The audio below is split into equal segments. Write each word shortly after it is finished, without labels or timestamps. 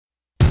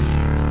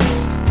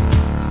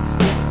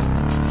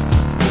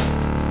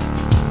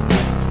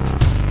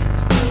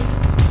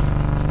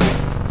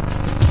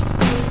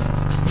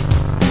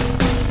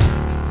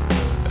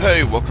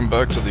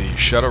back to the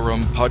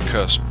Shadowrum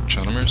podcast,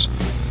 Chunumers.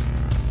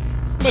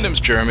 My name's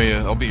Jeremy.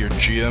 I'll be your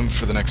GM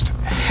for the next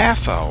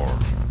half hour.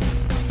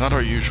 Not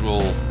our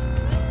usual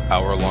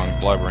hour-long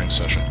blabbering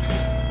session.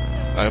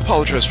 I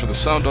apologize for the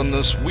sound on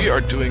this. We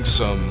are doing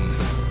some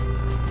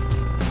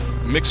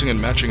mixing and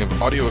matching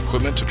of audio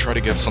equipment to try to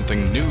get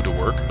something new to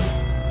work,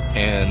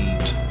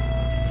 and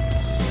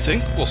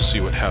think we'll see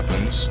what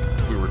happens.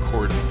 We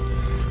record,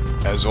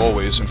 as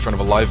always, in front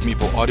of a live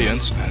Meeple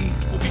audience, and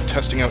we'll be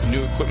testing out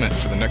new equipment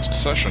for the next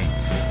session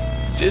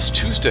this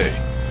Tuesday.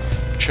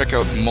 Check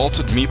out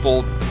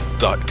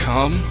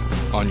maltedmeeple.com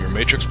on your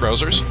Matrix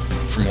browsers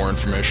for more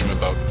information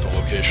about the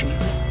location.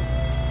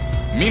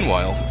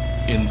 Meanwhile,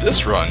 in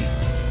this run,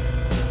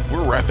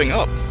 we're wrapping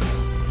up.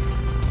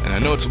 And I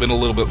know it's been a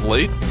little bit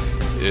late,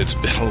 it's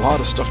been a lot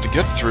of stuff to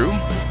get through,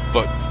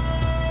 but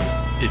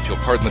if you'll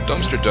pardon the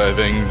dumpster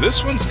diving,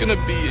 this one's gonna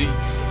be,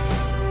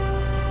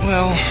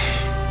 well,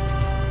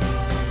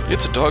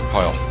 it's a dog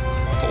pile.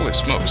 Holy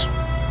smokes.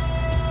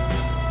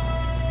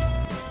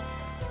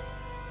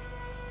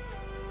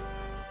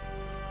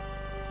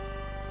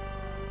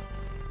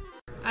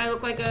 I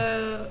look like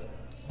a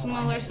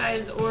smaller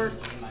size orc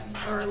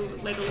or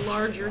like a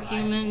larger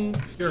human.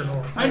 You're an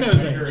orc. I know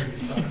Zane.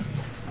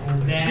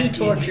 He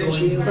tortures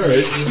you.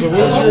 Alright, so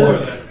what's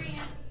your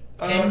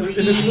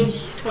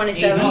initiatives?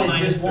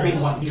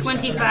 27.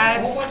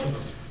 25.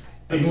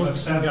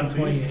 Everyone's got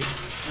 28.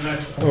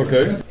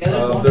 Okay.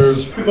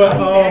 But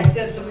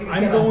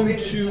I'm going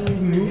to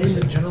move in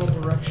the general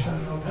direction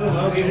of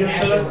Okay.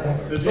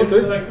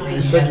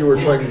 You said you were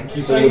trying to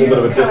keep a little bit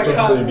of a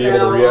distance so you'd be able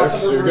to react,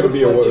 so you're going to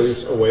be a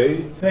ways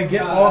away? Can I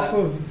get off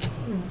of...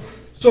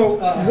 So,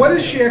 what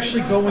is she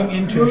actually going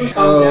into?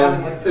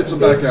 It's a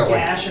back alley.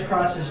 Gash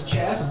across his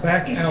chest.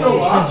 Back alley.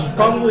 There's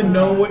probably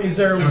no... Is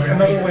there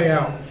another way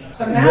out?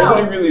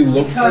 Nobody really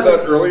looked for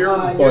that earlier,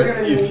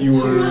 but if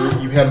you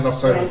had enough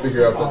time to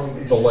figure out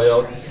the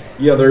layout,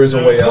 yeah, there is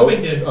a way out.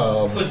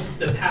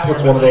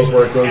 It's one of those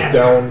where it goes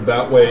down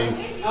that way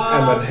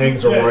and then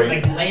hangs a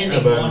right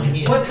and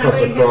then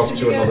cuts across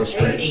to another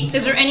street.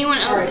 Is there anyone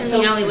else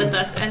in the alley with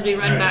us as we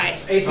run by?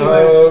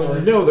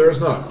 No, there is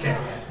not.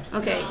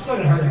 Okay.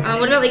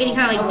 What about like any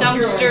kind of like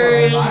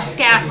dumpsters,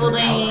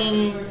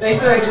 scaffolding?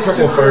 There's a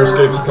couple of fire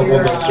escapes, a couple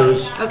of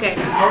dumpsters. Okay.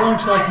 How long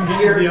till I can get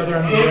to the other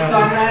end of the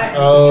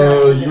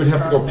alley? You would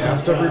have to go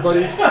past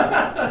everybody.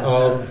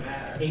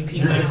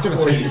 It's going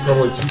to take you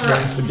probably 2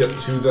 turns to get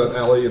to that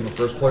alley in the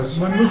first place.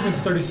 My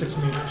movement's 36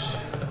 meters.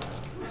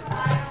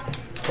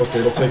 Okay,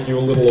 it'll take you a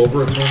little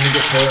over a turn to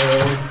get to that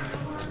alley.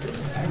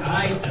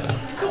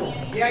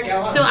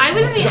 So I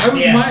was in the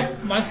alley.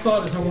 My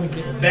thought is I want to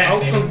get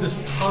out of this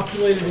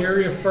populated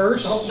area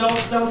first.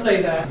 Don't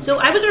say that. So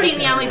I was already in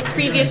the alley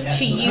previous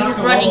to you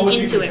running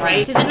into it,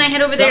 right? So didn't I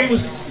head over there?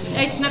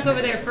 I snuck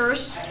over there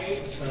first.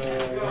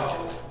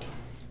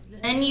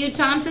 Then you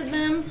taunted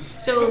them.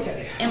 So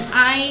am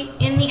I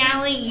in the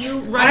alley? You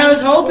running I was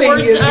hoping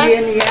towards you'd be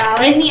us in the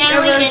alley. in the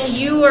alley, and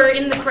you are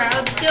in the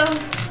crowd still.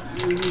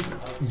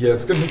 Yeah,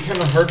 it's going to be kind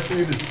of hard for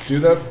you to do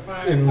that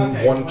in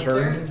one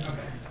turn.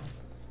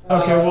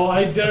 Okay, well,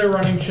 I did a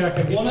running check.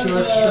 I get 2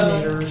 extra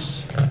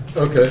meters.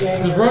 Okay.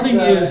 Because running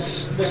is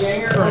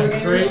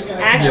strength, right?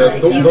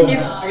 Actually, even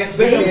if I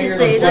hate to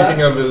say I'm thinking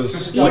this, of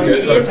is like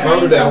even a if Zane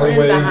crowded comes in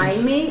alleyway.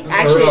 behind me,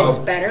 actually it's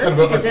better kind of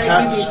because a then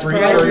packed you'd be street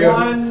surprised. area,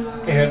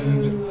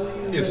 and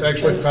it's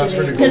actually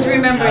faster to go Because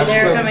remember, past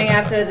they're them coming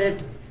after the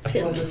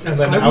pit. and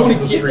then out of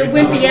the street. the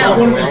wimpy elf. I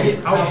want to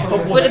get out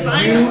of But if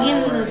I'm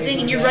in the thing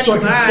and you're So I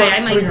running can by, start I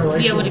might putting a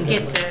be able to rifle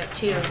get there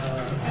too.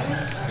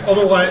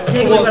 Otherwise,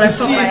 Take well, what I to put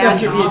see my if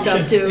that's an attributes up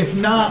option. to. If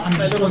not, I'm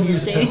just going to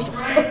use Stay. pistol.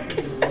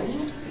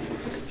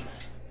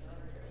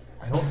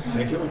 I don't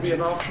think it would be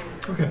an option.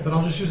 Okay, then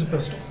I'll just use a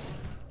pistol.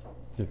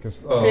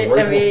 Because I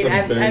rifles mean,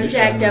 can be big. I'm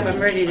jacked up. and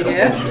I'm ready to I don't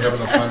go. think you have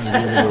enough time to be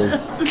able to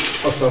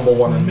assemble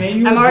one.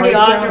 Manual I'm already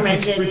breakdown takes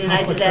augmented 3 and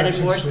I just complex added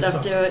actions more to stuff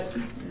assemble. to it.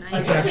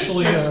 It's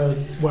actually a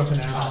weapon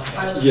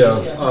out. Yeah,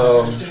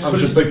 I'm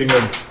just thinking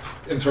of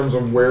in terms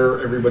of where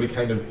everybody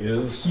kind of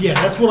is. Yeah,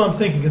 that's what I'm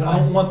thinking, because I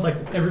don't want like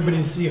everybody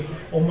to see,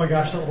 oh my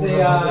gosh, that little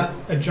girl has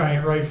a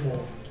giant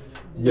rifle.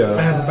 Yeah.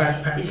 I have a You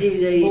backpack. see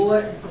the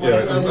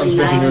Yeah, I'm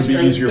thinking it would be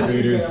easier for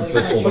you to use the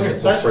pistol than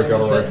to break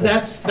out a rifle.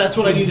 That's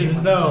what I needed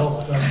to know,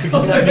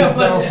 because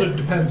that also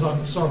depends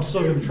on, so I'm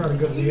still going to try to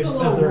go to the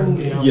other end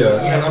of the alley.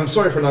 Yeah, and I'm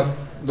sorry for not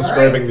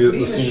describing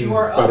the scene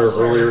better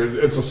earlier.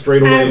 It's a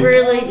straightaway I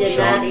really did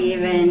shot. not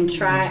even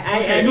try. I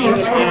didn't even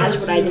ask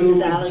what I did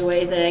this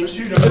alleyway thing.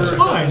 It's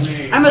fine.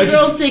 I'm a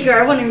thrill seeker.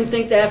 I wouldn't even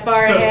think that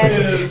far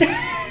ahead.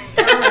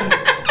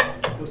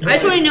 I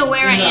just want to know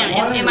where I am.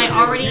 Am I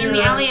already in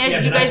the alley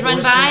as you guys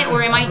run by,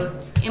 or am I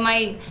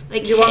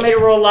like? Do you want me to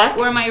roll luck?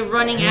 Or am I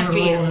running after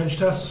Roll you? an edge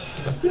test.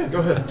 Yeah,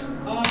 go ahead. You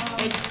want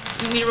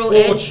me to roll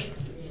edge?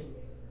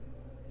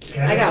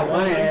 I got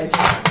 1 edge.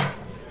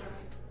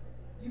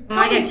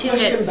 I got 2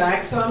 pushed him hits.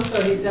 back some,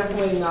 so he's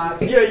definitely not.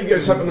 Yeah, you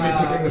guys happen to be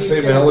picking the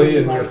same alley,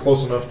 and you're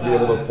close enough to be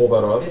able to pull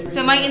that off.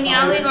 So am I in the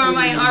alley, or am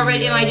I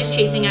already? Am I just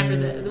chasing after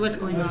what's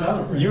going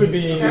on? You would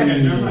be.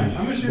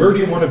 Where do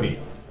you want to be?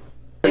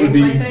 It would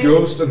be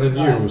Ghost and then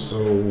you,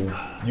 so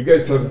you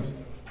guys have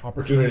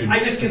opportunity to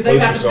Because place they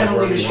got the yourselves penalty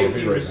wherever to you want shoot to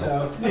be you, right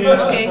so.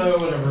 Okay.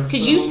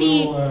 Because you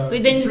see,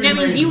 but then that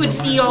means you would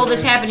see all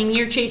this happening.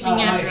 You're chasing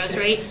after us,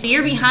 right? So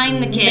you're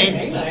behind the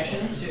kids.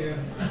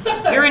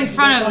 You're in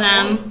front of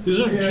them.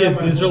 These are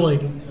kids. These are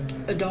like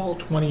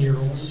Adults.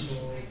 20-year-olds.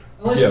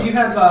 Unless Yeah. you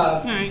have,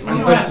 Alright. you I'm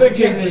have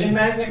thinking- vision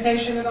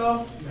magnification at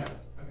all?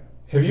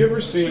 Have you ever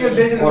seen You have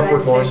vision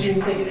Clockwork Orange?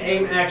 magnification, you take an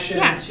aim action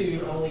Yeah. to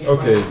only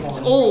Okay. It's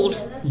old.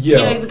 Yeah.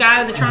 Like the guy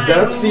with the triangle.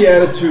 That's the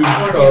attitude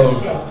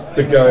of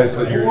the guys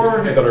that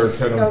are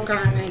kind No of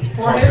comment.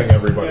 taunting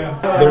everybody.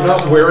 They're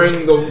not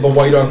wearing the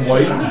white on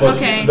white, but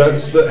Okay.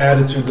 that's the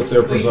attitude that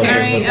they're presenting.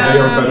 Alright, That they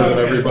are better than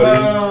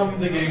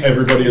everybody.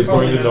 Everybody is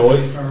going to know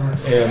it,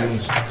 and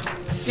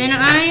Then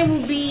I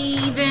will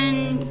be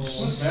then.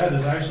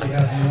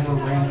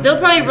 They'll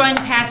probably run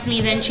past me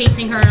then,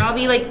 chasing her, and I'll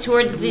be like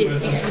towards the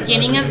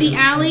beginning of the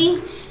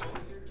alley,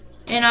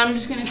 and I'm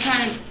just gonna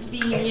kind of be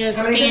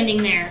standing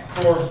there.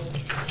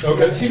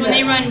 okay. So when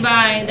they run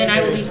by, then I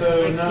will be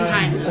like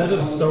behind. Instead of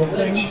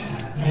stealthing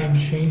and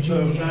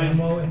changing the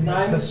ammo and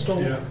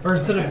pistol, or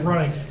instead of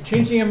running,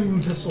 changing ammo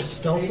and pistol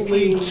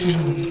stealthily to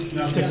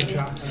stick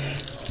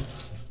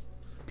shots.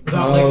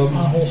 Without like on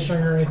a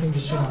holstering or anything,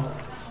 just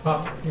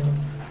pop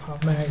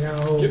mag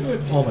out. Give me a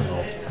palming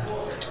roll.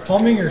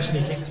 Palming or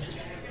sneaking?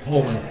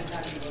 Palming.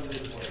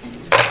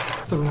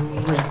 3.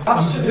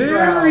 I'm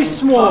very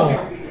small.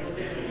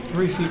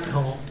 3 feet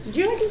tall.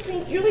 You're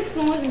like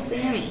smaller than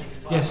Sammy.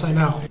 Yes, I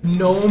know.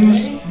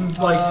 Gnomes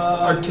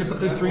are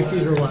typically 3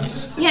 feet or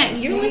less. Yeah,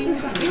 you're like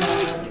this,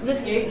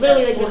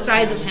 literally like the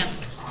size of him.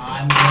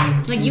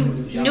 Like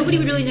nobody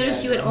would really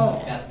notice you at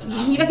all.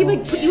 I could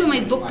like put you in my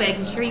book bag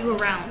and carry you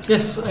around.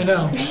 Yes, I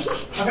know.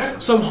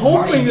 So I'm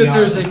hoping that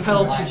there's a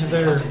penalty to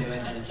their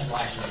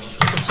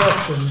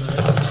perception.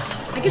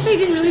 I guess I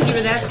didn't realize you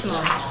were that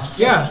small.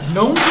 Yeah,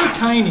 gnomes are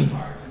tiny.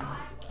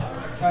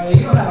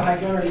 You don't have high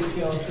gunnery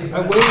skills. So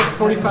I weigh like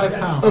 45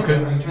 pounds. Okay.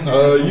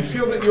 You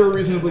feel that you're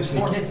reasonably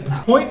sneaky.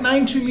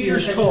 0.92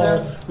 meters tall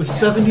with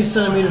 70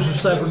 centimeters of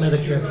cybernetic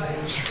hair.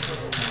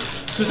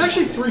 So it's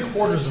actually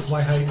 3/4 of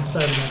my height in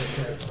cybernetic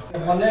hair.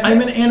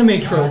 I'm an anime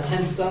trope.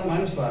 10 stun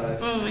minus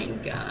 5. Oh my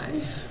gosh. I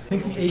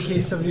think the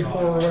AK-74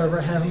 or whatever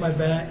I have in my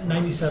back,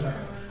 97.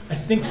 I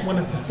think when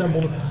it's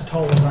assembled, it's as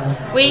tall as I am.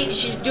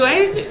 Wait, do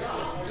I?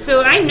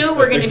 So I know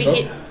we're gonna be.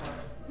 think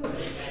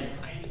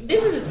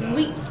This is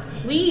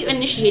we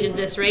initiated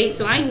this, right?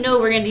 So I know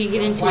we're gonna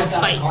get into a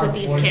fight with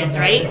these kids,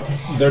 right?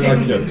 They're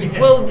not kids.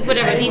 Well,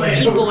 whatever, these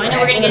people. I know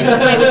we're gonna get into a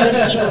fight with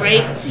these people,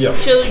 right? Yeah.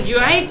 So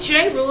should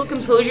I roll a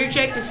composure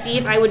check to see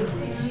if I would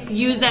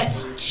use that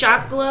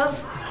shock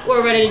glove,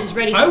 or would I just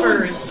ready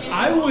spurs?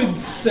 I would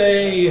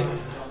say,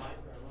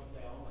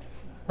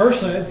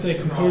 personally, I'd say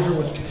composure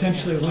was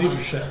potentially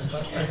leadership,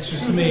 but that's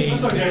just me.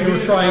 If you were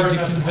trying to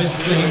convince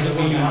them to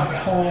be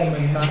calm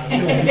and not kill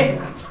me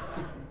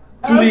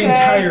through the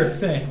entire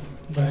thing.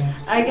 But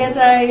I guess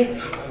I.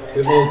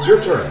 Well, it's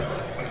your turn.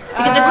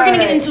 Because if we're gonna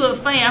get into a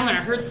fight, I'm gonna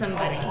hurt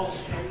somebody. It'll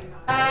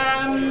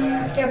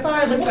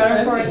probably look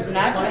better for us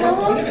not to kill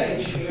them.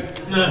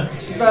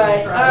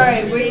 But,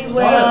 alright, we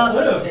will.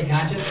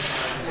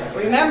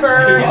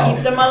 Remember,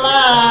 keep them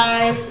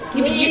alive.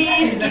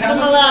 Please keep them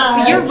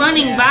alive. You're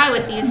running by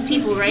with these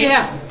people, right?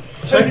 Yeah.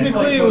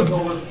 technically,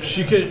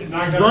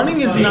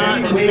 running is not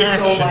an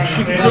action.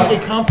 She can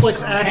take a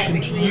complex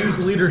action to use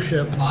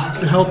leadership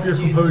to help your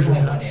composure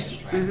test.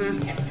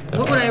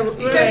 What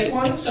would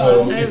I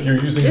So if you're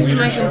using this is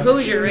my leadership,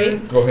 composure,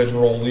 right? go ahead and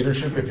roll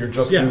leadership. If you're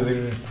just Yeah.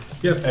 using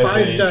You have as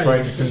 5 a dice.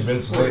 trying to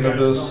convince Zane of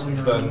this,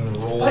 then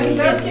roll. Well, he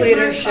does get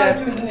Leadership. -5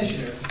 to his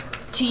initiative.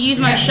 To use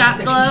my shot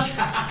glove.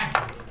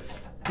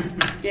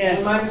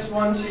 Yes. And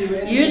 -1 to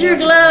anything Use your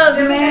else. gloves,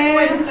 Just take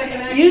away the man.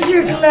 second action. Use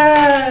your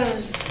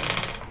gloves.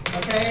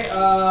 Okay,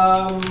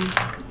 so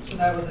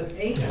that was an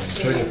 8. I'm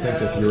trying to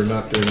think if you were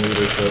not doing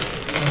leadership.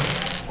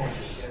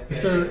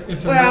 If they're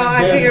Well, not I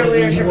dead, figured it'll be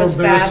leadership more was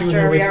embarrassing when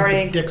faster. they We wake up with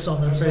already- dicks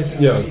on their faces.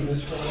 Yeah.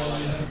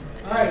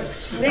 Alright.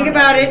 Think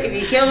about it. If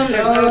you kill them,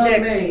 there's no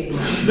dicks.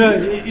 No,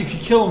 if you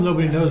kill them,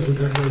 nobody knows that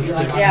they're dicks.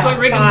 Yeah. But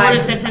rigor 5.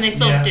 mortis sets and they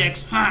still have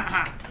dicks. Ha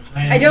ha.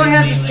 I don't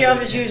have the skill. I'm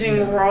just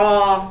using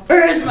raw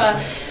charisma.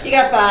 You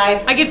got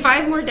 5. I get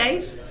 5 more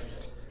dice?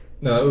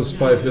 No, it was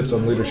 5 hits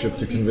on leadership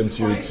to convince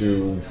you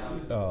to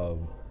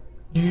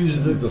Use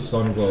the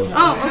sun glove. Oh,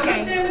 How much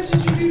okay. damage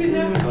did you do to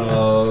him?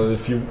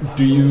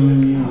 Do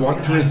you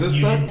want to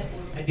resist that?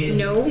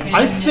 No.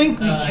 I think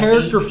the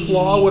character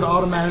flaw would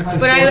automatically.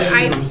 But force you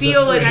I to feel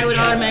resist like it. I would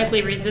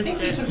automatically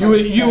resist it. You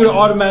would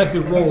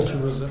automatically roll to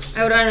resist.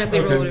 I would automatically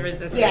roll Okay. to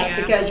resist it. Yeah,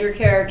 because your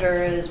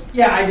character is.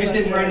 Yeah, I just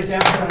didn't write it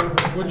down.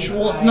 Which,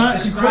 well, it's not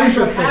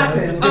composure for that.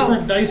 It's a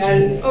different dice roll.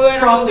 And Oh, I don't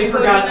promptly roll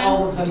forgot composure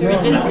all of then? them. To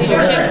resist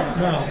leadership?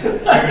 No.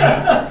 I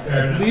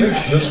think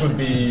this would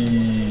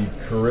be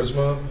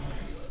charisma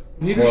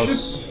Leadership.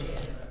 plus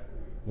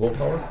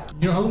willpower.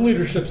 You don't have a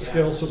leadership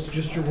skill, so it's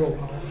just your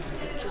willpower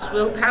Just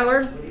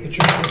willpower? that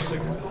you're resisting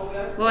with.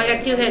 Well, I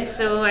got 2 hits,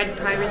 so I'd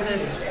probably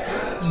resist.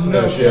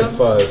 No, she had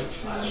 5.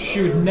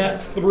 she would net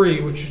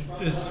 3, which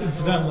is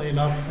incidentally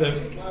enough that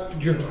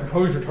your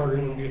composure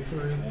target would be a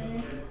 3.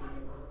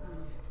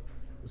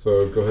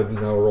 So go ahead and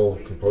now roll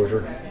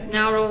composure.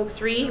 Now roll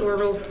 3 or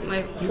roll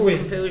my full Wait,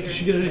 composure?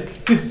 she get it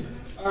because.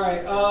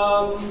 Alright,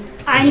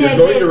 I You're net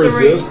going hit to 3.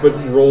 resist, but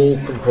roll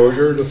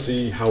composure to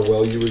see how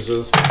well you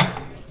resist.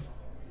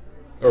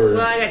 Or,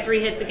 Well, I got 3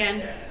 hits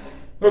again.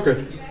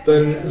 okay,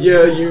 then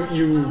yeah,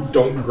 you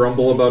don't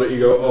grumble about it. You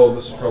go, oh,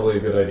 this is probably a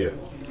good idea.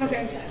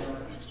 Okay.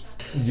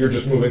 You're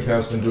just moving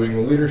past and doing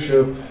the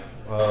leadership.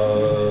 You've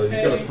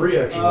got a free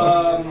action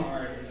left.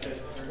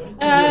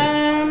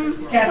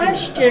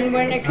 Question,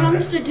 when it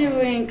comes to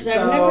doing, because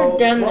I've never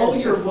done this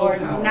before,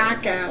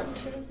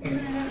 knockout.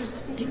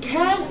 To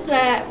cast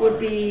that would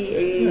be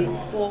a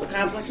full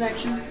complex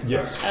action?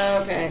 Yes.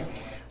 Okay.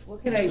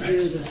 What can I do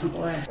as a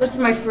simple action? What's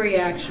my free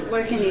action?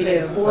 What can you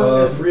do?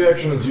 Free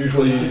action is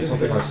usually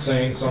something like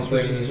saying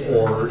something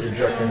or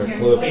ejecting a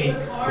clip if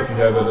you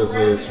have it as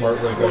a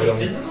smart link item.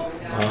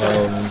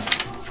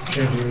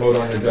 Changing mode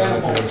on your gun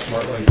if you have a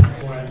smart link.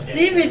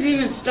 See if it's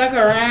even stuck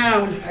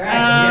around.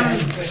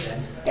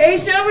 Hey,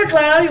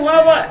 Silvercloud, you want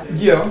to watch?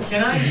 Yeah.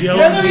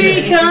 Whether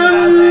he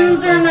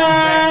comes or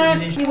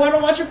not, you want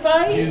to watch a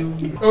fight?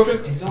 Okay.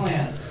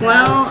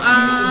 Well,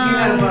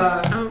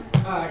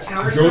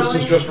 Ghost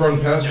has just run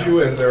past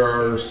you, and there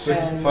are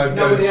 5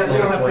 guys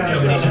running towards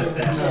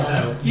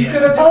you.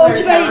 Oh,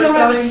 too bad you don't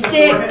have a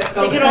stick.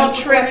 They could all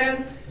trip.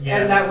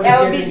 That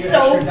would be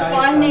so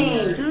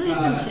funny.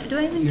 do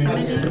I have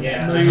intimidate?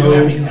 No, you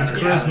don't because it's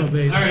charisma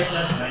based.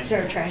 Is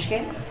there a trash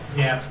can?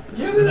 Yeah,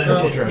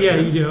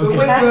 you do.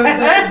 Okay.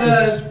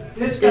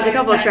 There's a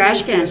couple of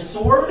trash cans.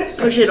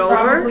 Push it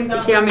over. You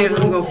see how many of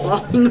them go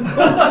falling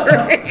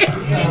over?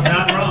 He's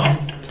not wrong.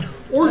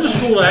 Or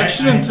just hold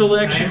action until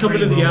they actually come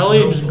into the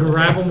alley and just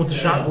grab them with the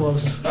shot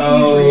gloves.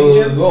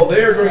 Well,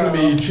 they are going to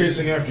be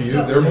chasing after you.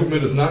 Their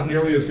movement is not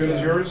nearly as good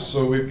as yours,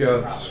 so we've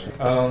got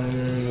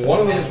one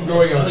of them is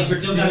going on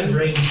 16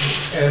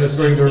 and is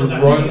going to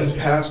run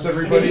past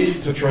everybody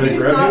to try to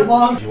grab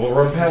you. He will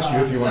run past you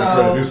if you want to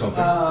try to do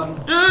something.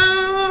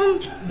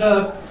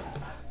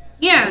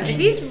 Yeah, if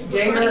he's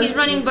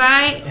running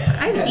by,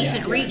 I have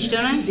decent reach,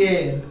 don't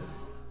I?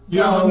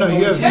 No,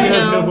 you have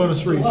no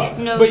bonus reach.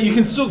 No. But you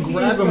can still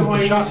grab him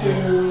with the shot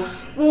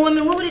glove. Well, I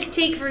mean, what would it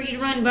take for you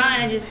to run by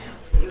and I just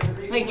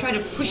like try to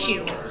push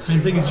you?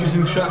 Same thing as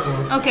using the shot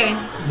glove. Okay.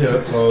 Yeah,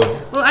 it's Well,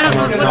 I don't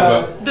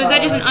know. What, is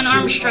that just an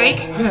unarmed strike?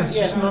 Yeah, it's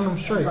just an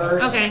unarmed strike.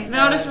 Okay, then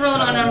I'll just roll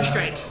an unarmed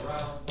strike.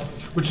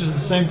 Which is the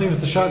same thing that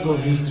the shot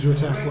glove uses to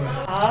attack with.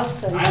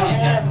 Awesome.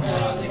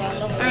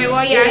 Alright,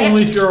 well, yeah,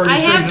 Only if you're already I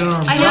have trained in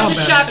armed the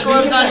combat. shot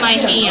gloves on my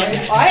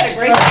hands. I had a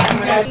great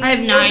time. I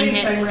have 9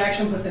 hits.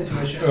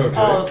 okay.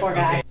 Oh, the poor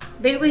guy.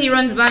 Basically, he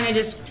runs by and I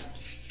just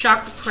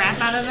shock the crap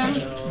out of him.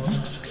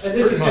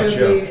 Pretty much,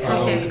 yeah.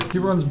 Okay. He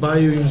runs by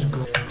you, you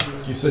just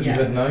You said you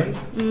had 9?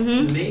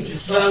 Mm-hmm. Okay, you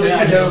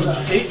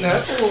have 8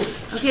 net.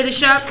 Okay, the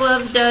shot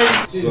glove does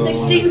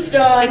 16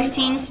 stun.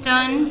 16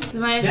 stun,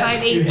 minus 5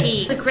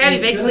 AP. The Krabby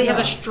basically has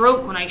a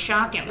stroke when I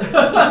shock him. His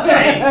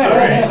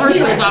heart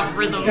goes off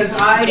rhythm,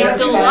 but he's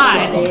still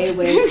alive.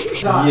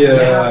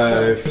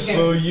 Yeah,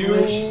 so you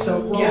I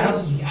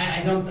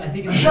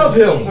think shove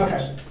him,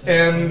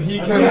 and he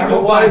kind of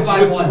collides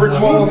with the brick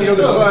wall on the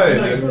other side,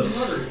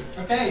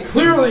 and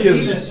clearly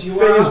is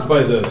phased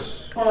by this.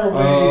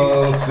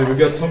 Let's see, we've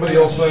got somebody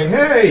else saying,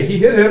 hey, he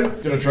hit him.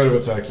 Gonna try to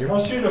attack you.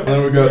 And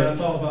then we've got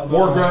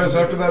 4 guys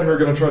after that who are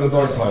gonna try to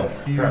dogpile.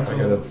 Crap, I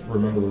gotta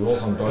remember the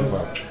rules on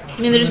dogpile.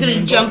 And they're just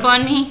gonna jump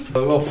on me?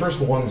 Well,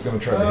 first one's gonna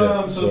try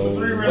to hit, so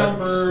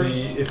let's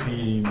see if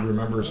he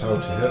remembers how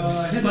to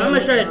hit. Well, I'm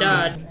gonna try to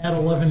dodge. add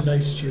 11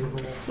 dice to your roll.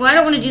 Well, I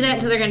don't want to do that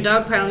until they're gonna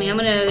dogpile me. I'm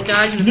gonna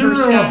dodge the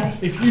first guy.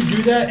 If you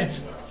do that,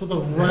 it's for the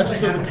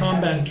rest of the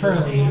combat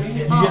turn.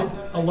 You get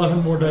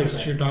 11 more dice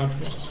to your dodge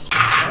roll.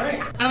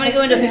 I'm gonna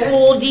go into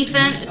full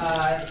defense.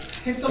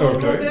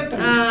 Okay.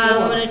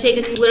 I'm gonna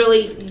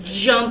literally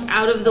jump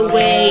out of the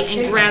way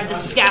and grab the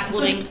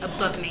scaffolding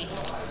above me.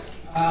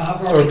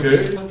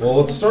 Okay, well,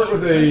 let's start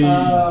with a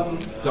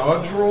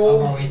dodge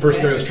roll.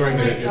 First guy is trying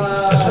to hit you.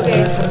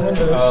 Okay.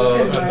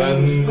 And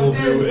then we'll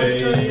do a,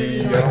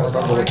 I don't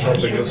remember what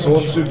jumping is, so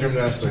let's do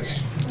gymnastics.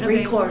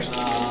 Recourse.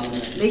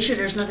 Make sure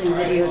there's nothing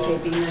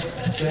videotaping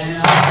this.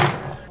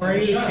 Are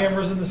any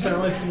cameras in this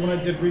alley from when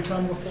I did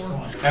recon before?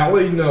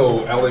 Alley,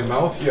 no. Alley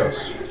mouth,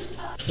 yes.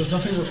 There's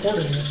nothing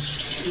recording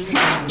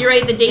this. You're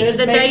right. The Just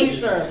making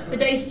dice. sure. The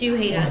dice do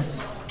hate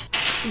us.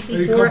 You Are see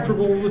you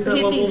comfortable with that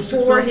You level see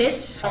of 4 success?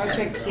 hits. I'll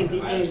check to see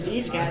if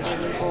these guys are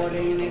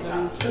recording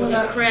anything.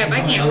 Crap!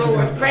 I can't roll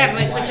with crap. I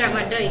might switch out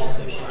my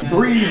dice.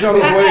 Breeze out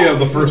of the way of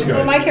the first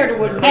Well, my guy. character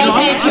wouldn't.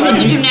 It's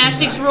a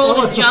gymnastics roll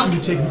All that to stuff jump. can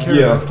be taken care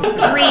Yeah.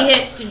 of. 3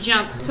 hits to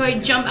jump. So I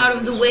jump out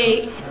of the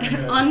way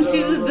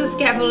onto the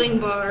scaffolding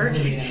bar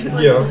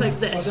like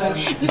this.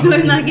 So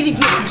I'm not getting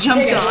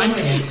jumped on.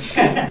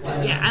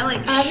 Yeah, I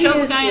like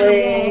shove the guy in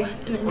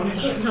the wall and then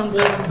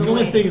jump. The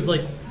only thing is,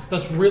 like,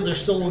 that's real. They're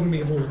still going to be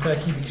able to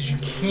attack you because you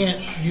can't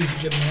use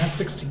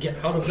gymnastics to get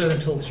out of there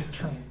until it's your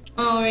turn.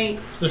 Alright.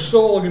 So they're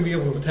still all going to be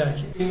able to attack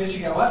you. You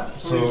got what?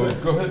 So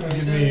go ahead and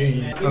give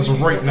me, as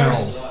of right now,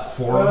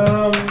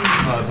 4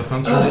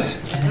 defense rolls.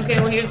 Okay,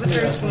 well here's the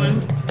first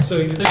one. So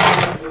you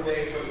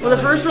Well, the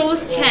first roll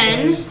is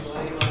 10.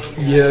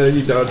 Yeah,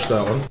 you dodged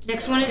that one.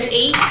 Next one is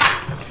 8.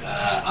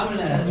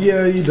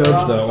 Yeah, you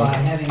dodged that one.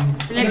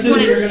 The next one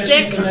is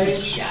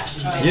 6.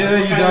 Yeah,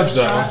 you dodged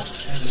that one.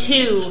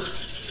 2.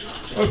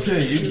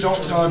 Okay, you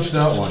don't dodge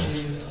that one.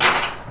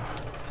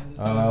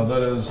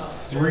 That is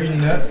 3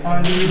 net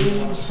on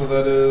you, so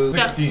that is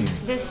 16.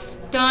 Is this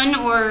stun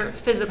or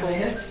physical?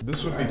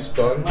 This would be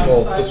stun.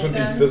 Well, this would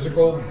be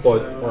physical,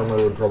 but armor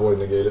would probably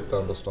negate it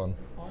down to stun.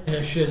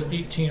 Yeah, she has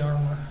 18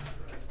 armor.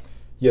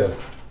 Yeah.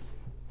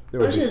 It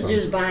would Let's be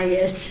just stun. buy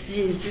it.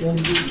 Jeez. Well, How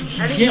you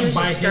did you can't use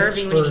buy the hits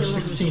starving for when you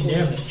 16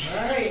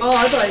 damage. Oh,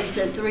 I thought you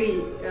said 3.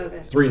 Okay.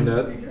 3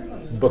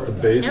 net, but the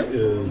base Nope.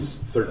 is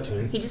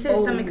 13. He just had a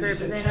stomach hurt,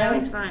 but then now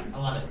he's fine.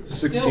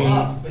 16.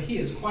 But he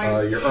is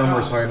quite Your armor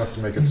is high enough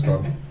to make it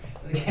stun.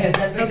 Okay,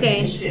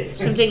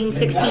 so I'm taking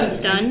 16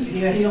 stun.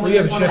 Yeah, he Well, only you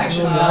have has a one check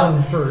action. for the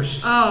armor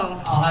first.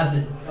 Oh. I'll have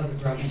the other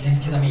broken thing,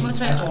 because I mean, What's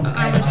my I told him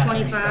armor's last time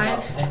he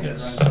 25? stepped up,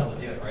 Yes. I would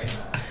do it, right?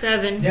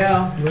 7.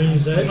 Yeah. You want to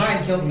use edge? Try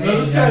and kill me. No,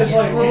 this guy's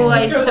like- What will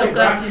I soak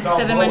up?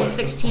 7 minus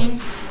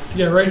 16?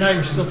 Yeah, right now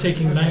you're still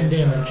taking 9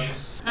 damage.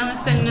 I'm gonna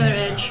spend another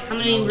edge. I'm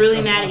gonna be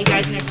really mad at you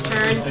guys next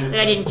turn that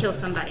I didn't kill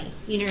somebody.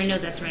 You never know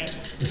this, right?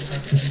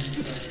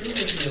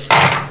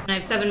 And I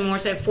have 7 more,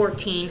 so I have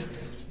 14.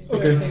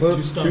 Okay, so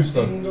that's 2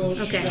 stun.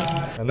 Okay.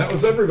 And that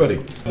was everybody.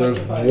 There's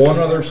one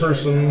other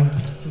person,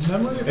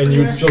 Memory of and free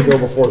you'd still action? go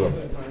before them.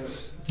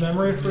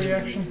 Memory of free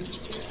action?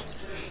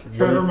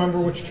 Try to remember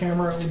which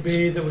camera it would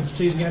be that would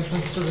see the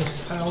entrance to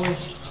this alley.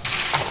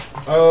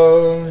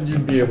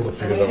 You'd be able to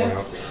figure that one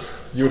out.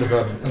 You would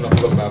have had enough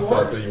of them mapped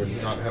out that you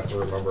would not have to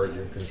remember it.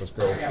 You can just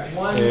go,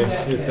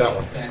 hit that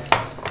one.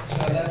 So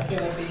that's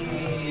going to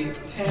be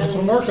 10.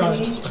 We'll mark on it.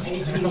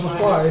 18, It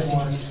applies.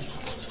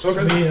 I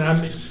mean, I'm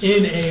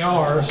in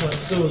AR, so I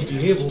still would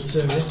be able to.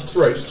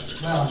 Right.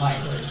 Well, Mike.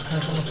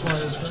 Depends on the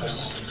flies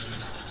first.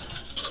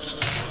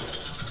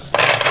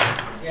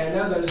 Yeah, I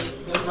know those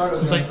rotos.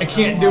 Since I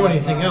can't do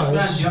anything I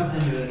else, jumped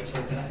into it,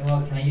 so can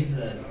I use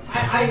the...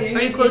 Are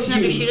Are you close enough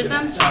to shoot at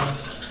them?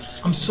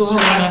 I'm still on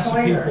mass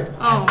of people.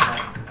 Oh.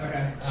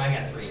 Okay. I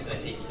got 3, so I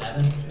take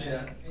 7.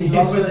 Yeah. He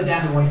puts it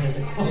down to 1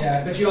 physical.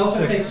 Yeah, but you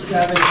also take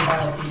 7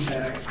 battle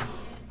feedback.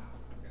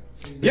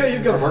 Yeah,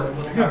 you've got a mark.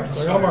 Yeah,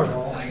 so I got a mark.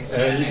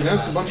 And you can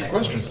ask a bunch of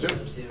questions, too.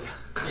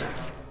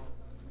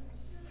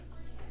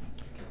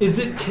 Is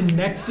it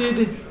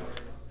connected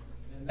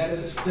That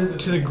is physical.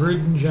 to the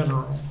grid in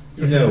general?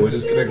 No, it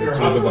is connected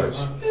to a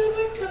device.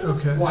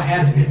 Okay. Well, I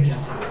have to be a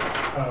jump.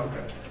 Oh, okay.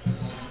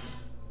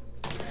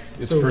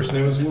 Its So- first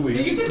name is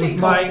Louise. With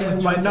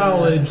my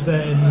knowledge,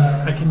 then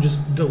I can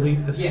just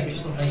delete this Yeah, feed you're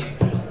still taking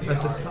it.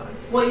 at this time.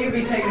 Well, you'd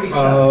be taking me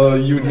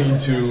some. You would need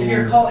If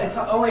you're to. call, it's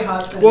only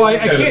hot since. Well, I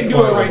Edit can't do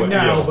it file, right but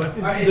now, yeah. but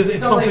Alright, it's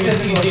it's only something that's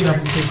physical easy enough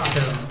to attacks. take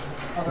care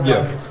of. Otherwise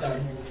Yeah. it's done.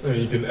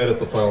 You can edit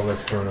the file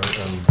next turn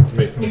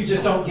and You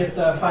just don't get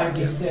the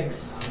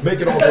 5d6.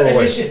 make it all go away.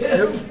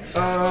 Initiative.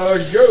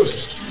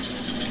 Ghost.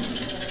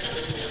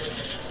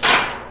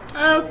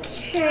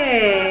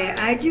 Okay,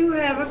 I do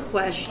have a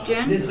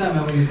question. This time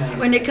I'm going to use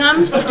When it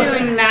comes to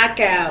doing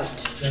knockout,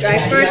 do I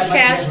first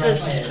cast the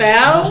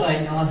spell?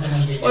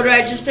 Or do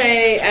I just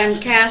say I'm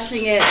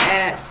casting it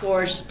at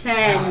force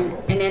 10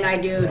 and then I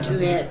do 2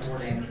 hit?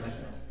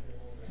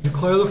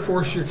 Declare the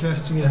force you're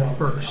casting it at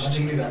first.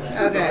 Do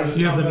Okay.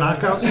 you have the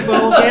knockout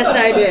spell? Yes,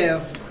 I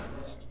do.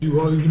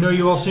 You know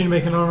you also need to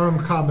make an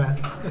unarmed combat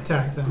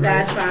attack then. Right?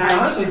 That's I fine.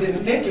 honestly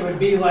didn't think it would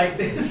be like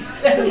this.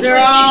 Since they're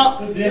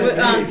all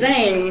on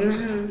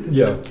Zane.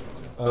 Yeah.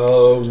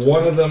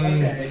 One of them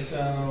Okay,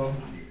 so.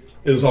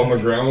 is on the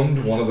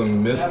ground. One of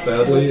them missed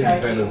badly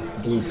and kind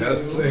of blew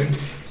past Zane.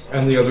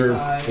 And the other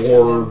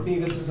 4.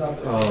 Beavis is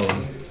up.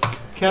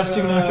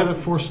 Casting knockout at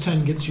force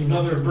 10 gets you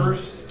Another nothing.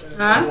 burst.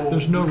 Huh?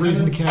 There's no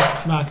reason to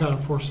cast knockout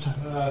at force 10.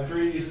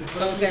 3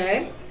 successes.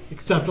 Okay.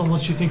 Except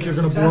unless you think you're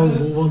going to blow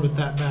the limit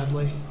that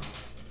badly.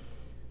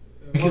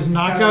 Because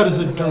knockout is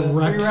a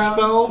direct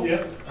spell.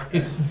 Yep.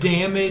 Its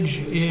damage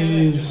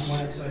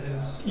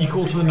is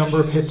equal to the number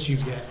of hits you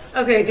get.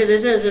 Okay, because it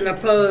says an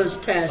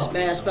opposed test,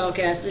 bad spell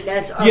casting.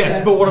 That's okay.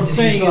 Yes, but what I'm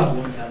saying is, so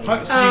you've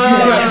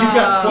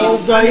got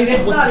 12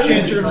 dice. What's the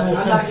chance you're going to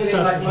roll 10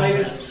 successes?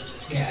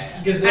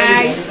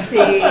 I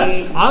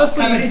see.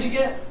 Honestly, How many did you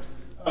get?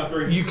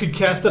 3. you could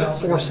cast it at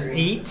force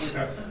 8,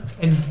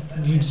 and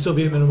you'd still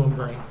be at minimum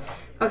drain.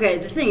 Okay,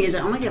 the thing is, I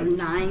only have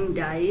 9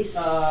 dice.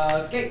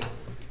 Escape.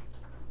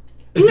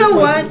 You know If it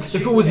was- what?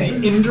 If it was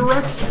the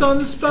indirect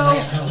stun spell,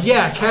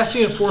 yeah,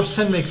 casting at force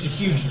 10 makes a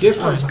huge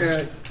difference.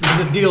 good. Because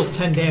it deals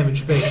 10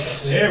 damage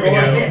base. There we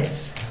go.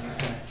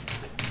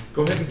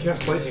 Go ahead and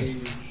cast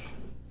lightning.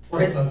 4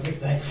 hits on 6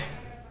 dice.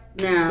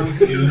 No.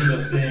 Use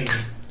the thing.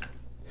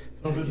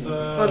 Well,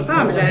 the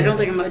problem is I don't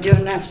think I'm going to do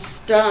enough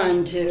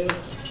stun to.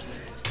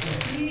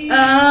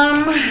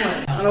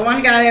 On the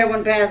one guy I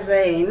went past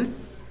Zane.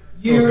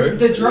 Okay.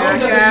 The drone doesn't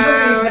do any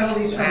Knockout.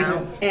 penalties from Wow.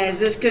 you. And is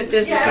this good?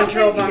 This is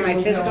controlled by my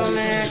physical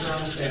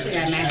max.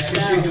 Yeah,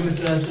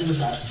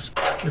 maxed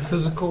out. Your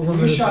physical You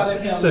limit shot at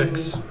him is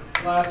 6.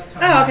 last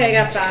time. Oh, okay,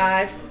 I got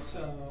 5. So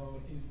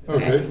he's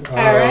Okay.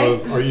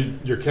 Alright. Are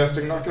you're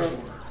casting knockout?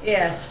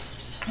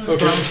 Yes.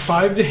 Okay.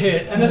 5 to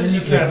hit, And this is then you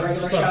just a cast the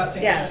regular spell. shot.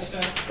 same Yes.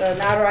 shot, So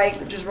now do I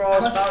just roll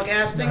a spell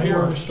casting? Now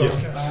you're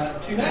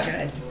spellcast. 2 net.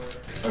 Okay.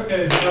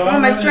 Okay, so Well,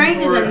 I'm my running strength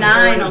is for a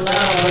 9 4 alone.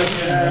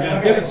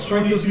 Yeah, but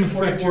strength doesn't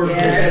affect your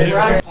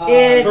Yeah. Uh,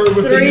 It's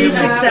within 3 your-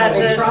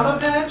 successes. Trauma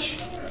patch.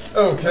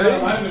 Okay.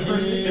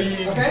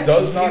 He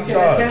does not You can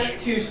dodge.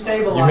 attempt to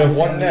stabilize. You have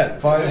 1 him.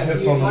 net, 5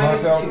 hits on the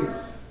Minus knockout. 2.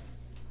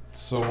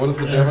 So what is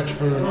the damage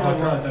for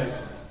knockout?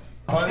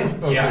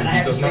 5? Okay, Yeah, I he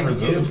have does not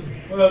strength resist. too.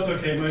 Well, that's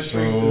okay. My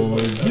strength So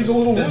is like he's a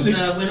little Does, woozy.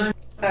 when I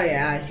Oh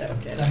yeah, I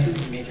soaked it.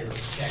 make a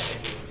check, I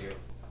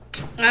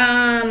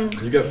can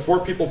do. You got 4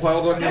 people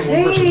piled on you, and 1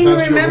 Zane, person past you, and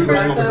 1 remember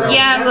person on the ground.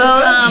 Yeah,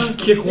 well, Just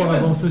kick one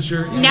of them since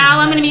you're. now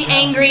I'm gonna be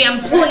angry.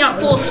 I'm pulling out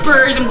full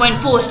spurs. I'm going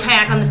full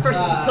attack on the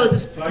first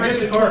closest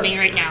person to me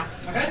right now.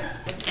 Okay.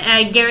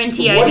 I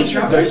guarantee What I is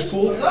your dice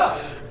pool? What's up?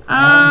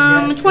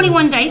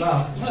 21 dice.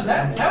 Well,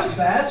 that was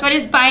fast. So I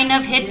just buy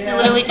enough hits to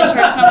literally just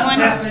hurt someone.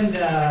 Happened,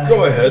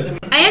 Go ahead.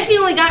 I actually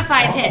only got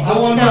 5 hits, How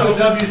long are the so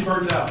W's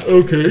burned out?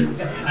 Okay.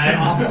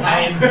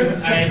 I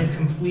am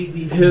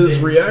completely His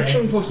convinced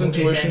reaction that plus if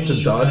intuition to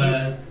any,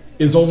 dodge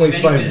is only if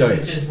any 5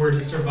 businesses dice. were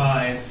to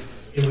survive,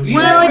 it would be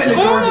well, it's You've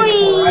been to Georgia before,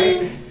 only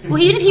right? well,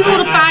 even if he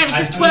rolled a 5, it's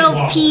just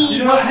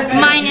 12p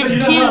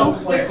minus 2.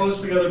 Like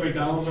close together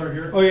McDonald's are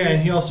here. Oh yeah,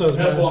 and he also has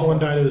That's minus awful. 1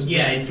 die to his.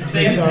 Yeah, it's the his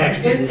same dodge.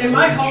 Texas. In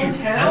my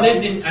hometown. I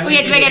lived in. Oh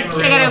yeah, 'cause I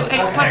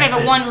got plus I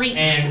have a 1 reach.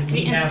 And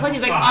we have Plus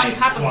he's like on 5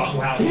 top of Waffle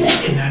me.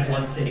 Houses in that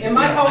one city. In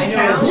my I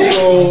know. hometown.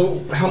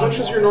 So how much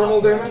is your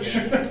normal damage?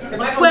 In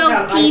my 12p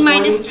hometown, I-20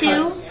 minus 2.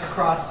 cuts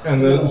across.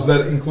 And then, is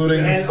that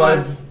including And 5?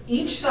 on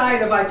each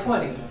side of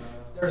I-20,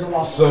 there's a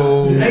Waffle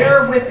So- House.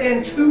 They're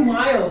within 2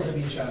 miles of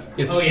each other.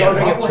 It's Oh, yeah,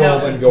 starting at Waffle 12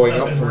 House and is going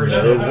the up from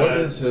sub-inversion there. of, What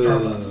is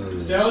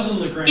Starbucks. See, I was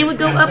in LaGrange. It would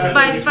go On up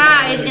by Saturday,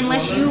 5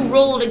 unless you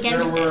rolled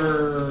against there it.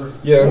 were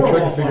Yeah, I'm 4 trying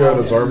to Waffle figure out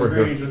his Houses in armor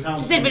here. LaGrange, a town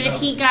I said, but if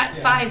he got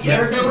 5 Yeah.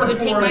 hits, then it would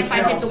take my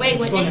 5 hits away,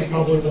 wouldn't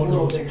Probably it? one of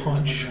those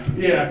punch.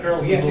 Yeah,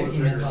 Carol's We have was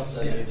 15 minutes left.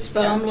 So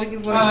Spell I'm looking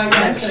for.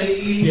 Yeah, so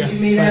you Yeah,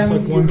 meet back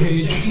him. like 1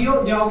 page. Do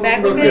y'all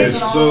Back roll one Okay, page.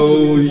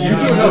 so you do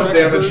enough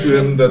damage to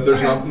him that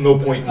there's no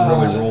point in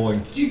really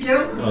rolling. Do you get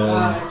him?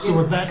 So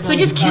with that, So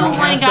just kill one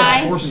cast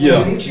guy? that force Yeah.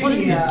 damage,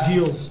 it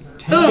deals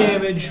 10 Boom.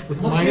 damage with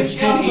minus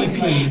 10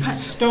 AP.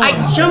 Stun.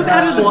 I jump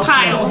out of the plus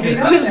pile one hit.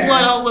 with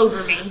blood all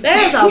over me.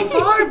 That is a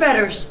far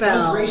better Those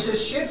spell.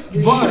 racist ships.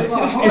 But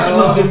it's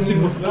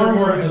resisted with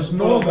armor as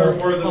normal,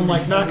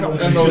 unlike knockout,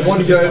 which And is the just one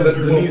guy resistant that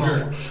to Denise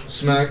armor.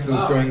 smacked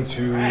is going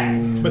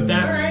to. But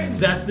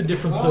that's the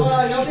difference of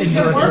Y'all did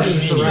indirect good work.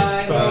 versus direct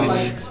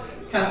spells.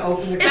 Kind of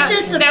open the It's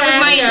just the That was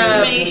my fact of-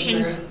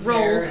 intimidation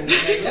roll.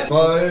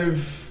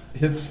 5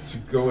 hits to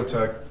go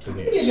attack Give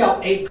Denise. y'all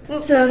 8.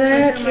 So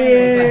that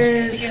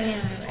is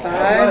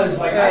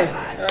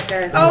 5.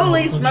 Okay.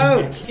 Holy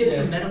smokes. get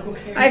some medical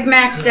care. I've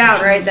maxed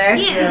out right there.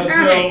 Yeah, so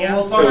alright.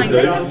 we'll talk Like,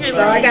 about- here's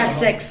So I like- got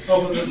 6.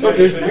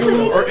 Okay,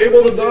 you are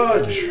able to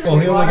dodge. Well,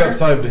 he only got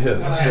 5 to hit,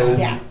 so.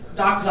 Yeah.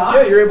 Doc's off.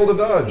 Yeah, you're able to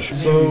dodge.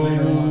 So,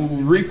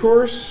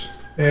 recourse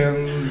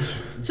and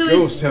So is-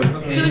 ghost have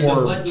So is,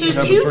 more. so is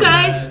have a 2 certain-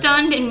 guys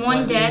stunned and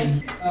 1 dead?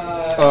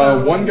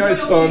 One guy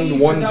stunned,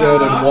 1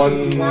 dead,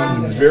 and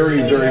 1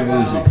 very, very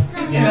woozy.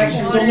 Yeah.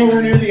 Still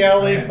nowhere near the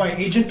alley. My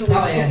agent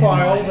deletes the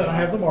file that I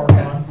have the mark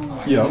on.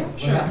 Yeah.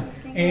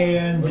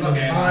 And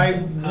Okay. I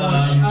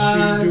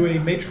want to do a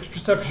matrix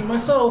perception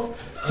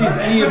myself, see if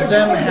any of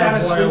them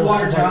have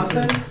wireless devices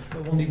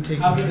that will need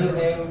taken I'll give you care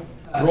a of.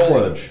 name.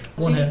 Roll edge.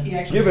 1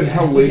 hit. Given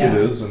how late it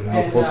is and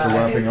how close to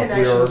wrapping up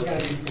we are,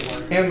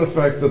 And and the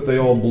fact that they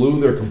all blew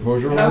their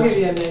composure I'll give rolls,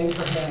 you a name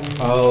for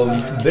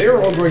him. they are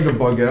all going to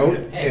bug out,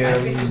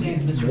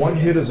 and 1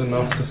 hit is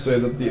enough to say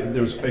that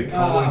there's a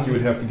comlink you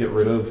would have to get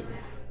rid of,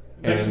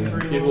 and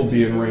it will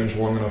be in range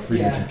long enough for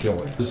you to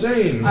kill it.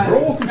 Zane,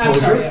 roll I'm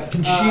sorry. composure.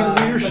 Can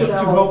she leadership to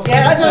help?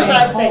 Yeah, that's what I was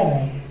about to say.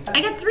 calm?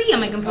 I got 3 on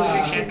my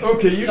composure check.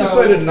 Okay, you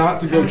decided not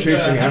to go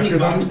chasing after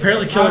them.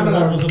 Apparently killing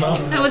one was enough.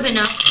 That was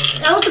enough.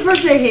 That was the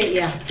person that hit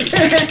you.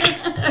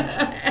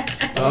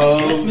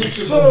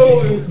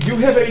 So, you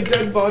have a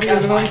dead body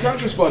and an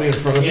unconscious body in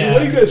front of you. Yeah. What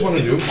do you guys want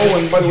to do? Oh,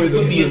 and by the way,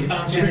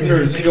 the street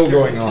fair is still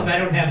going Because I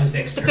on. don't have a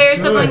fixer. The fair is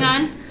still going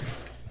on.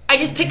 I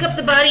just pick up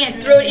the body and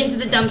throw it into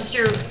the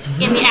dumpster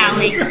in the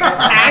alley.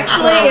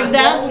 Actually, if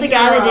that's the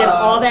guy that did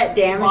all that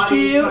damage to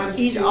you,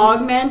 he's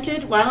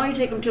augmented. Why don't you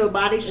take him to a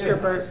body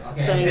stripper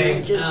thing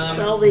and just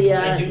sell the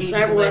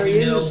cyberware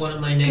used?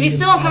 Because he's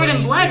still covered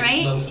in blood,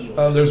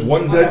 right? There's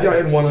 1 dead guy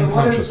and 1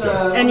 unconscious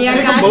guy. And the Take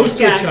them unconscious both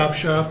to a guy. chop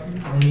shop.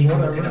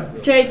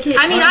 Take it.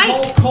 I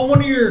mean, Call one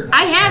of your.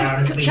 I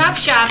have chop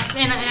shops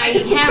and I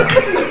have.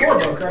 Core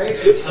book, right?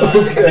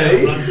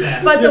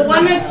 Okay. But the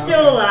one that's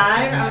still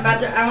alive, I'm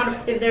about to. I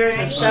want to. If there's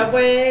a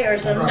subway or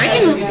some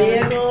type of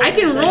vehicle. I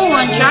can roll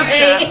on chop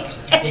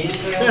shops.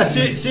 Yeah,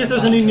 see if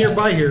there's any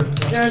nearby here.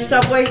 Is there a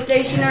subway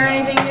station or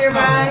anything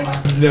nearby?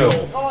 No.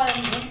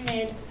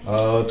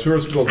 Oh,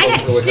 Tourist Guild I doesn't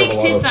got really 6 have a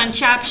lot hits of... on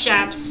chop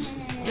shops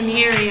in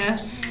the area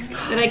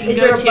that I can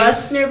Is go there a to.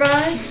 bus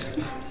nearby?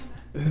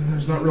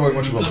 There's not really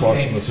much of a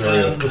bus in this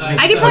area. This is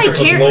I could probably like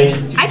a carry.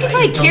 low- I could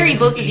probably carry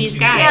both of these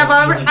guys. Yeah,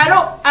 but I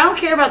don't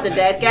care about the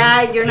dead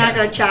guy. You're not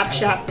gonna chop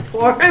shop the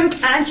poor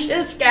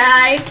unconscious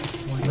guy.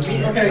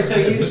 Okay, so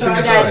you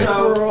decide That's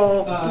so,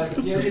 cruel.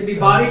 it'd be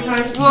body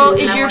times 2. Well,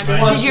 is your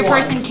plus one.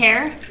 person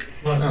care?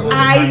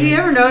 You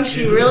ever know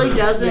she really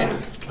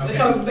doesn't?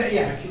 So,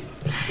 yeah.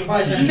 So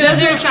is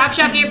there a chop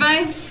shop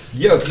nearby?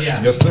 Yes,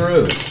 yes there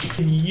is.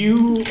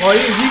 You do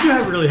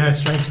have really high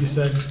strength, you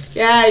said.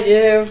 Yeah, I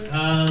do.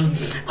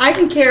 I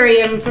can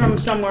carry him from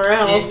somewhere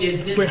else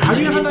Is this Wait, how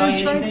do you have a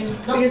limited by 9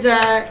 strength?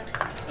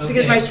 anything?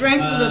 because my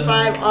strength was a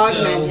 5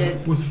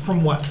 augmented.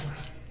 From what?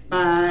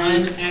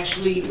 I'm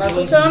actually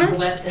Muscle going to toner?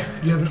 let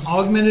You have an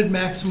augmented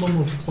maximum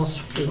of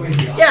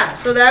 +4. Yeah,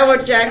 so that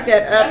would jack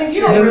that up I mean,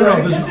 you to. don't No,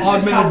 really- there's this an is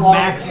just how augmented long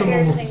maximum it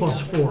of is.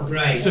 +4.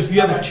 Right. So if you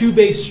have a 2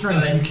 base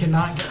strength, you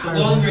cannot get the higher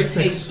than longer it 6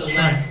 takes, the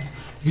strength. less.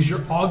 Because your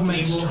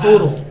augment's We will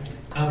total.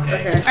 Okay.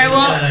 Okay. Alright,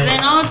 well, then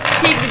I'll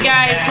take the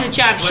guys to the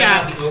chop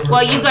shop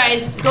while you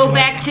guys go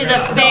back to the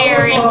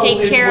fair and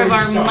take care of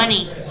our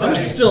money. I'm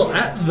still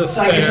at the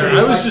fair.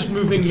 I was just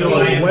moving you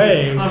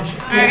away.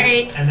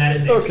 Alright. And that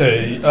is it.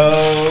 Okay,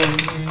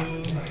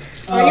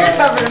 Well, you're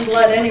covered in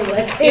blood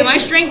anyway. Yeah, my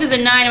strength is a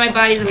 9 and my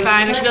body's a 5.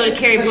 I should be able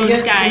to carry So you both get-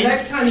 the guys.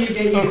 next time you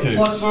get okay,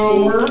 plus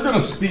so 4. we're gonna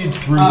speed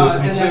through this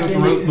and and say that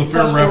then the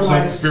fair plus wraps 4 up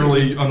minus 2.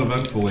 fairly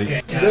uneventfully.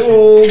 Okay, They gotcha.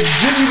 will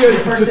give you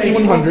guys the First day you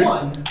rolled 5100.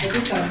 1, but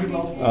this time you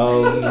rolled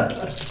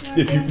 4.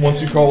 If you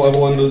once you call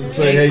Evelyn to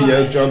say, hey,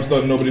 yeah, job's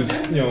done, nobody's,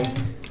 no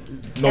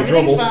Everything's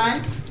troubles.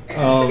 fine.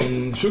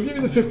 She'll give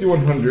you the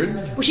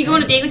 5100. Will she go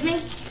on a date with me?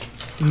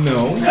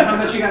 No. How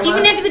much you got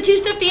Even left? after the 2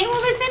 stuffed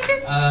animals I sent her?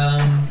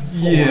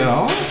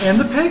 Yeah. And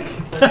the pick?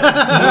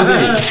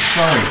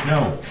 Sorry, no.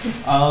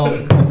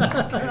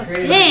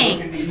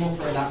 Dang.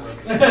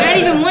 Not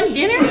even one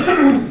dinner?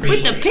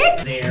 With the pick?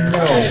 There.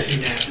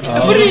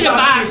 Put it in a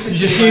box. You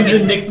just gave the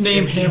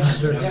nickname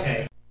hamster.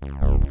 Okay.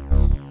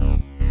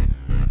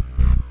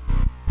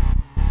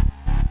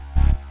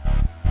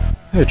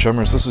 Hey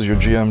chummers, this is your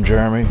GM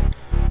Jeremy.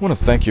 I want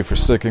to thank you for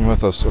sticking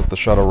with us at the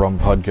Shadowrum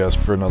podcast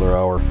for another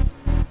hour.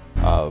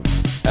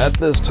 At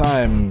this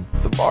time,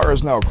 the bar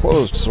is now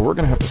closed, so we're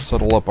going to have to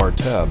settle up our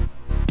tab.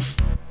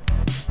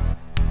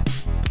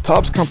 The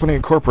Tops Company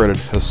Incorporated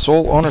has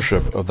sole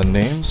ownership of the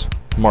names,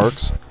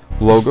 marks,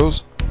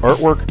 logos,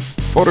 artwork,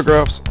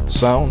 photographs,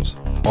 sounds,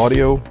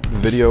 audio,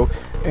 video,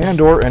 and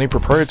or any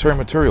proprietary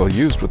material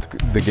used with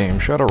the game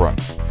Shadowrun.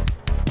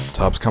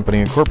 Tops Company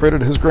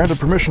Incorporated has granted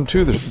permission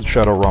to the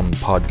Shadowrum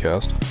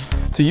podcast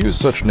to use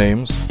such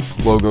names,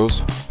 logos,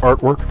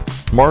 artwork,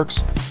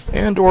 marks,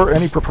 and or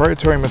any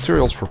proprietary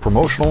materials for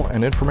promotional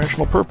and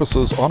informational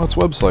purposes on its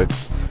website,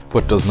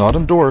 but does not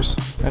endorse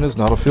and is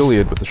not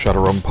affiliated with the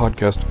Shadowrum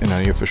podcast in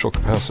any official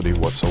capacity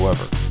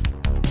whatsoever.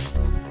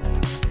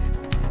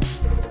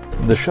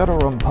 The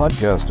Shadowrum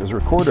podcast is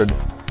recorded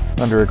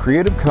under a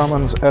Creative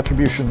Commons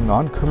Attribution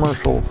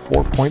Non-Commercial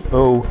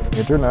 4.0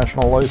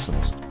 International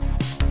License.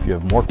 If you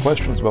have more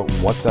questions about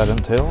what that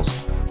entails,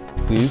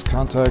 please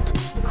contact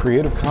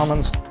Creative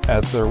Commons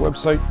at their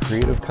website,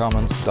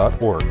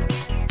 creativecommons.org.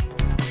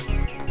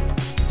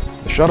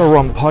 The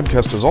Shadowrum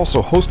podcast is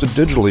also hosted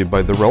digitally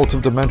by the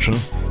Relative Dimension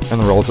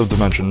and the Relative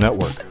Dimension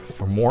Network.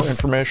 For more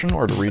information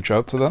or to reach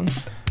out to them,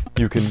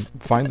 you can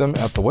find them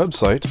at the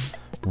website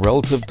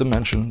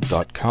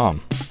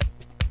relativedimension.com.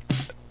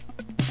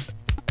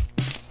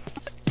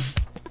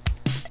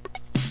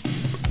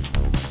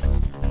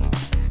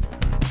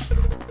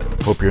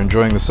 Hope you're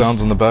enjoying the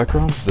sounds in the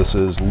background. This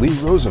is Lee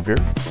Rosevier.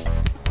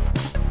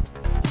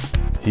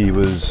 He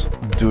was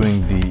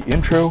doing the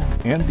intro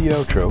and the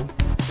outro.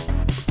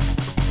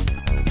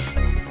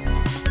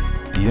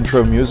 The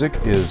intro music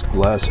is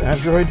Glass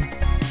Android.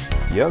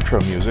 The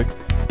outro music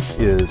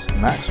is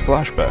Max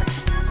Flashback.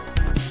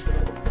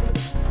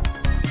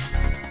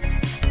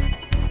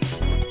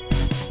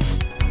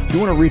 If you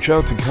want to reach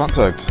out to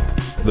contact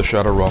the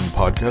Shadowrum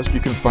podcast, you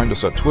can find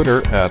us at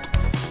Twitter at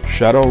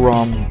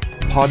Shadowrum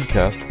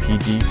Podcast,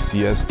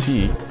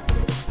 PDCST,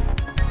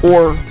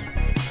 or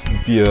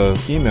via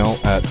email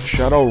at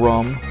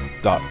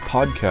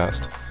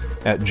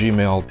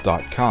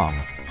shadowrum.podcast@gmail.com.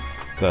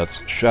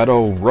 That's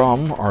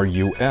shadowrum,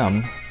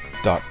 R-U-M,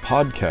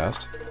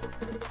 .podcast,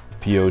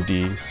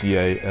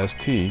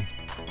 P-O-D-C-A-S-T,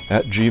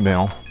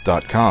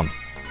 @gmail.com.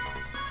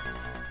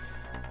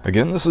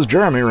 Again, this is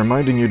Jeremy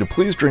reminding you to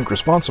please drink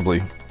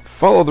responsibly,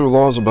 follow the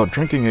laws about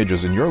drinking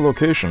ages in your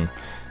location,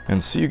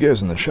 and see you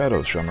guys in the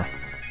shadows, Shimmer.